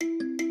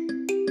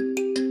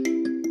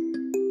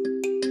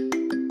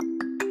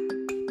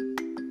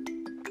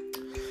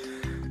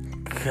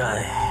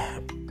Okay,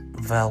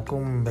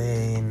 welkom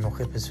bij nog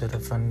een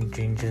episode van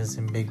Gingers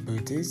and Big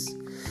Booties.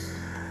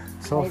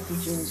 So, hey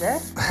Ginger,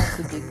 hy's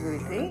die big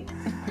booty.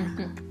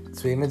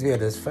 So jy moet weet,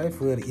 dis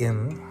 5:01.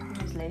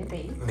 Ons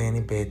lê in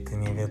die bed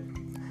en jy weet,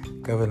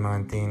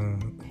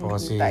 COVID-19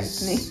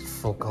 basies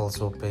fok alles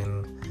op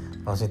en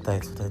was nie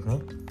tyd vir dit nie.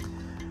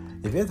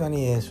 Jy weet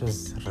wanneer jy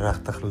soos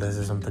regtig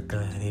lus is om te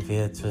kuier, jy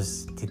weet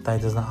soos die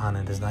tyd is nou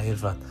aan en dis nou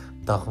eers wat,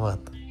 dag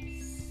wat?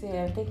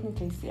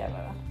 Technically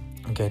 7.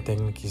 Okay,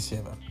 technically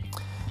 7.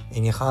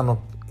 En jy gaan en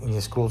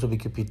jy scroll so 'n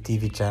bietjie op die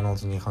TV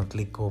channels en jy gaan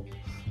klik op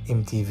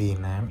MTV,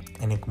 né?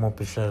 En ek kom op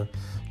 'n show,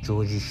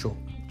 Georgie Show.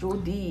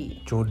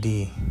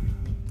 Jodie.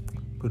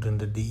 Goed in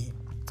de D.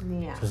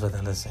 Nee. Soos wat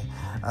hulle sê.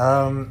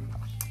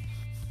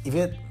 Jy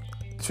weet,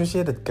 soos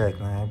jy dit kyk,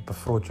 né?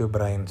 Bevrot jou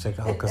brein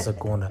seker elke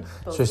sekonde.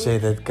 Soos jy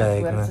dit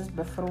kyk, né?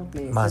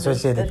 Maar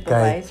soos jy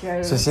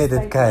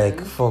dit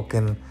kyk,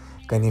 fucking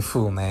kan jy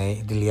voel,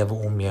 né? Die lewe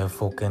om jou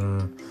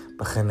fucking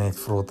begin net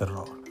vrotter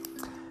raak.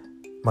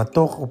 Maar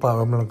tog op 'n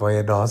oomblik waar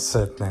jy daar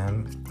sit,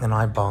 né, in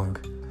daai bank,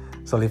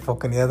 sal jy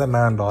fucking eerder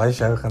nou in daai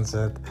show gaan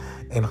sit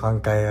en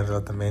gaan kuier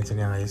dat die mense in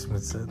die huis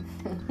moet sit.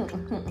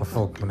 Maar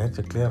fuck, moet net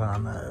jou klere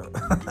aanhou.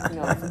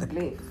 Ja,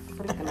 asseblief.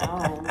 Freaking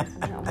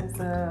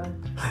hell.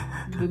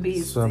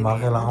 Boobies. So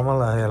mag julle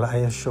almal julle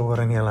eie shower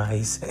in julle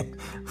huis hê.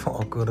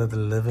 Ook dat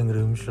 'n living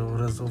room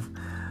shower is of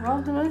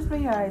wel, doen ons by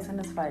jou huis en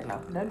is veilig.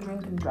 Don't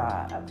drink and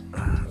drive.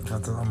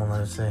 Dat is allemaal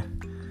nou sê.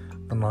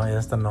 Daarna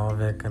eerste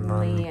naweek en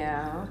dan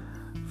Ja.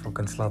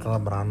 fucking slaat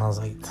hulle brandas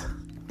uit.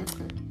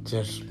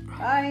 Cheers.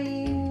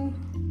 Bye.